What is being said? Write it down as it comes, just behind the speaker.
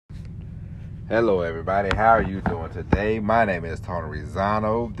Hello everybody, how are you doing today? My name is Tony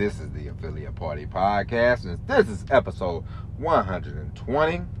Rizano. This is the Affiliate Party Podcast, and this is episode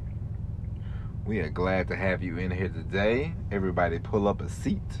 120. We are glad to have you in here today. Everybody pull up a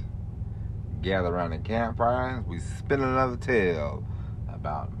seat, gather around the campfire. We spin another tale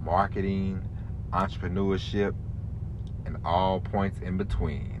about marketing, entrepreneurship, and all points in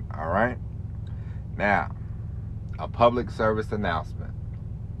between. Alright? Now, a public service announcement.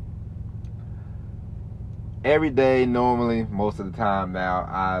 Every day, normally, most of the time now,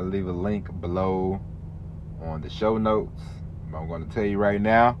 I leave a link below on the show notes. I'm going to tell you right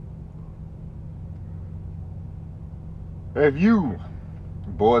now, if you,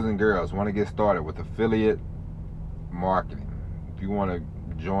 boys and girls, want to get started with affiliate marketing, if you want to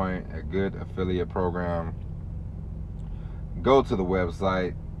join a good affiliate program, go to the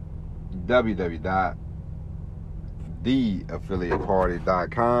website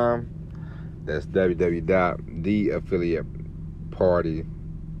www.theaffiliateparty.com. That's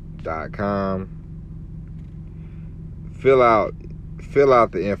www.theaffiliateparty.com. Fill out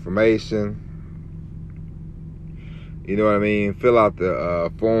the information. You know what I mean? Fill out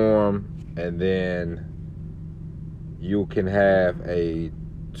the form, and then you can have a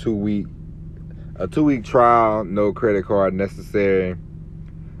 2-week trial, no credit card necessary,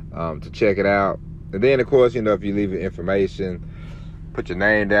 to check it out. And then, of course, if you leave your information, put your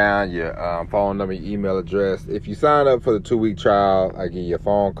name down, your phone number, your email address. If you sign up for the 2-week trial, I give you a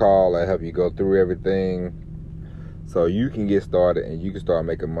phone call. I help you go through everything so you can get started and you can start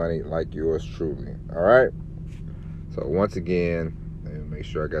making money like yours truly. All right? So once again, let me make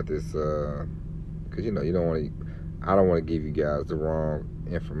sure I got this, because I don't want to give you guys the wrong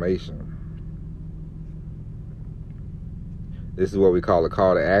information. This is what we call a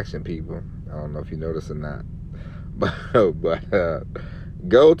call to action, people. I don't know if you notice or not. But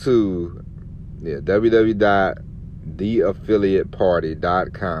go to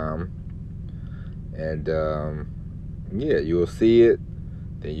www.theaffiliateparty.com, and you'll see it.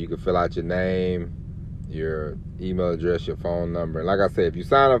 Then you can fill out your name, your email address, your phone number. And like I said, if you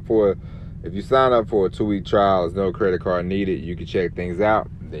sign up for a 2-week trial, there's no credit card needed. You can check things out.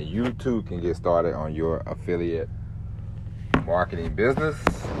 Then you too can get started on your affiliate marketing business,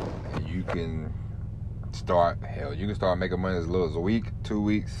 and you can start making money as little as a week, 2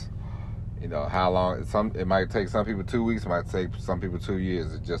 weeks. How long? It might take some people 2 weeks, it might take some people 2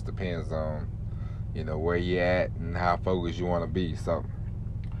 years. It just depends on where you're at and how focused you want to be. So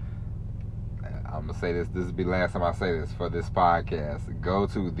I'm gonna say this will be the last time I say this for this podcast. Go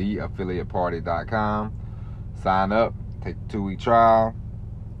to theaffiliateparty.com, sign up, take the 2-week trial,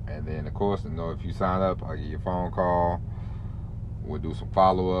 and then of course, if you sign up, I'll give you a phone call. We'll do some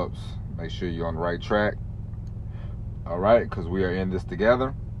follow-ups. Make sure you're on the right track. All right, because we are in this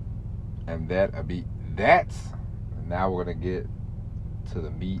together. And that'll be that. And now we're going to get to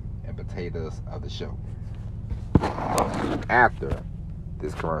the meat and potatoes of the show after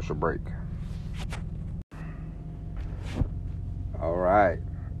this commercial break. All right.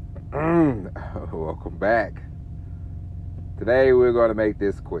 Welcome back. Today we're going to make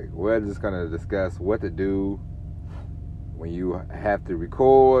this quick. We're just going to discuss what to do when you have to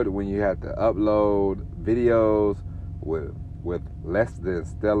record, when you have to upload videos with less than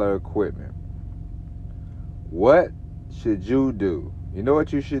stellar equipment. What should you do? You know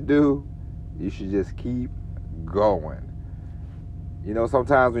what you should do? You should just keep going.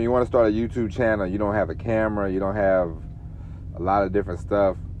 Sometimes when you want to start a YouTube channel, you don't have a camera, you don't have a lot of different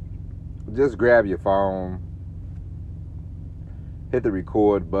stuff. Just grab your phone, hit the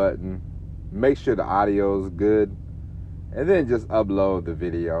record button, make sure the audio is good, and then just upload the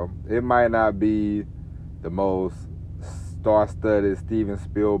video. It might not be the most star-studded Steven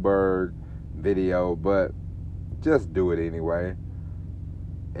Spielberg video, but just do it anyway.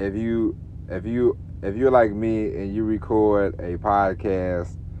 If you're like me and you record a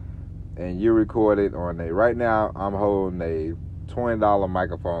podcast and you record it on right now, I'm holding a $20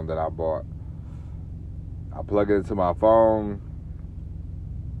 microphone that I bought. I plug it into my phone,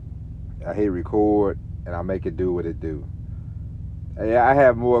 I hit record, and I make it do what it do. Yeah, I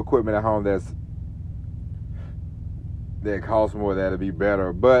have more equipment at home that costs more, that'll be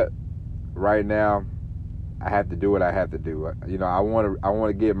better. But right now, I have to do what I have to do. I want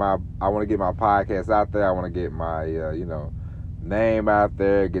to get my podcast out there. I want to get my name out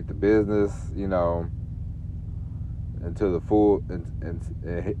there, get the business into the full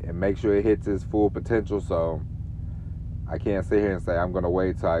and make sure it hits its full potential. So I can't sit here and say I'm gonna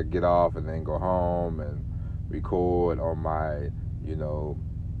wait till I get off and then go home and record on my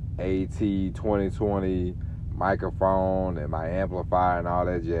AT 2020 microphone and my amplifier and all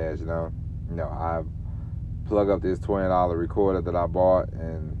that jazz. I plug up this $20 recorder that I bought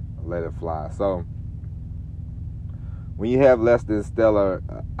and let it fly. So when you have less than stellar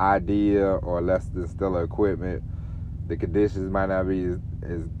idea or less than stellar equipment, the conditions might not be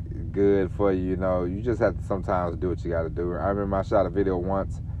as good for you. You just have to sometimes do what you got to do. I remember I shot a video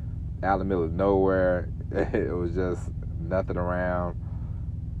once out in the middle of nowhere. It was just nothing around.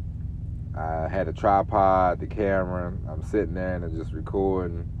 I had a tripod, the camera. I'm sitting there and I'm just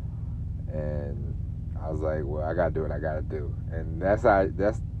recording, and I was like, well, I gotta do what I gotta do, and that's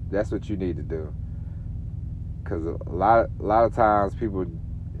what you need to do. Because a lot of times you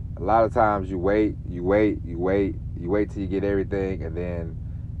wait till you get everything, and then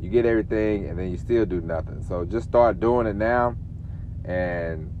you get everything, and then you still do nothing. So just start doing it now,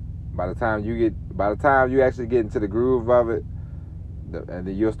 and by the time you actually get into the groove of it, and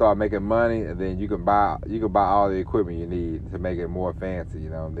then you'll start making money, and then you can buy all the equipment you need to make it more fancy.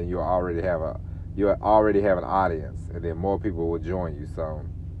 Then you already have an audience, and then more people will join you. So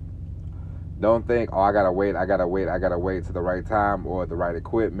don't think, oh, I gotta wait to the right time or the right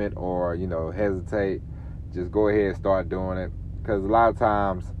equipment, or hesitate. Just go ahead and start doing it, because a lot of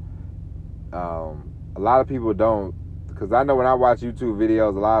times, a lot of people don't. Because I know when I watch YouTube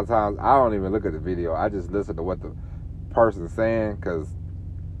videos, a lot of times I don't even look at the video. I just listen to what the person's saying, because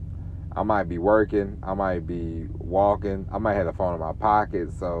I might be working, I might be walking, I might have the phone in my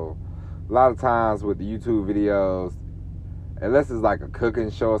pocket. So a lot of times with the YouTube videos, unless it's like a cooking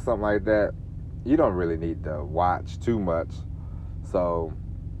show or something like that, you don't really need to watch too much. So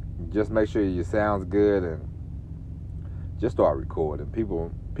just make sure your sound's good and just start recording.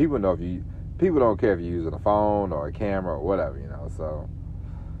 People know people don't care if you're using a phone or a camera or whatever, So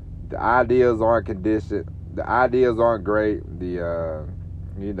the ideas aren't conditioned. The ideas aren't great. The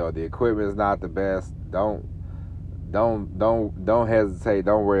the equipment is not the best. Don't hesitate.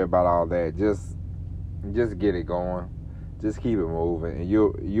 Don't worry about all that. Just get it going. Just keep it moving, and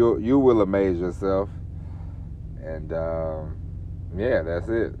you will amaze yourself. And that's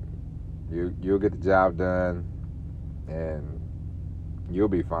it. You'll get the job done, and you'll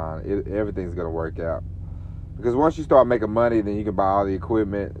be fine. Everything's gonna work out, because once you start making money, then you can buy all the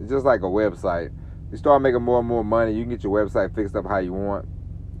equipment. It's just like a website. You start making more and more money, you can get your website fixed up how you want.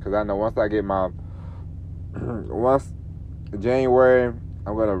 Because I know once I get once January,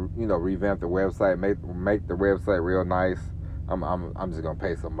 I'm gonna revamp the website, make the website real nice. I'm just gonna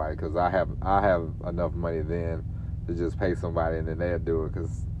pay somebody, because I have enough money then to just pay somebody, and then they'll do it.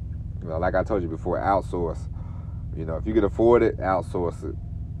 Because like I told you before, outsource. If you can afford it, outsource it.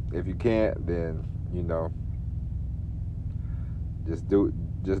 If you can't, then just do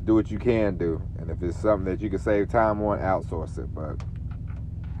what you can do. And if it's something that you can save time on, outsource it. But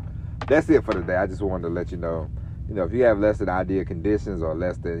that's it for today. I just wanted to let you know, if you have less than ideal conditions, or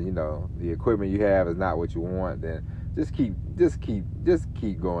less than, the equipment you have is not what you want, then just keep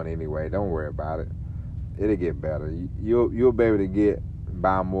going anyway. Don't worry about it. It'll get better. You'll be able to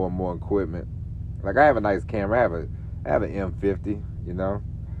buy more and more equipment. Like, I have a nice camera. I have an M50,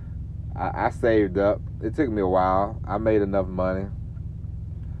 I saved up. It took me a while. I made enough money.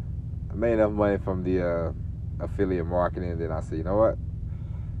 From the affiliate marketing. Then I said, you know what?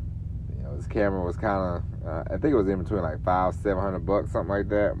 This camera was kind of, I think it was in between like $500-$700, something like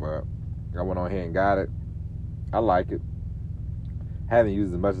that. But I went on here and got it. I like it. Haven't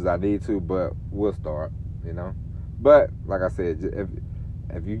used as much as I need to, but we'll start. But like I said,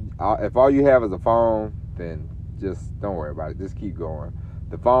 if all you have is a phone, then just don't worry about it. Just keep going.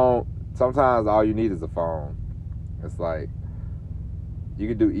 The phone, sometimes all you need is a phone. It's like, you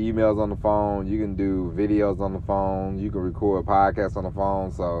can do emails on the phone, you can do videos on the phone, you can record podcasts on the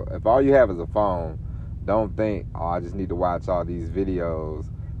phone. So if all you have is a phone, don't think, oh, I just need to watch all these videos,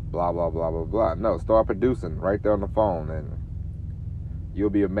 blah, blah, blah, blah, blah. No, start producing right there on the phone, and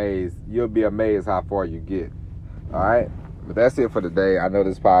you'll be amazed. You'll be amazed how far you get. All right? But that's it for today. I know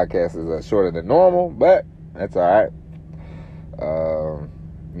this podcast is shorter than normal, but that's all right.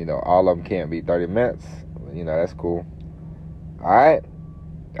 All of them can't be 30 minutes. That's cool. All right.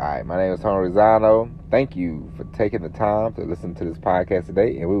 My name is Tony Rosano. Thank you for taking the time to listen to this podcast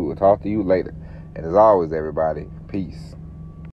today, and we will talk to you later. And as always, everybody, peace.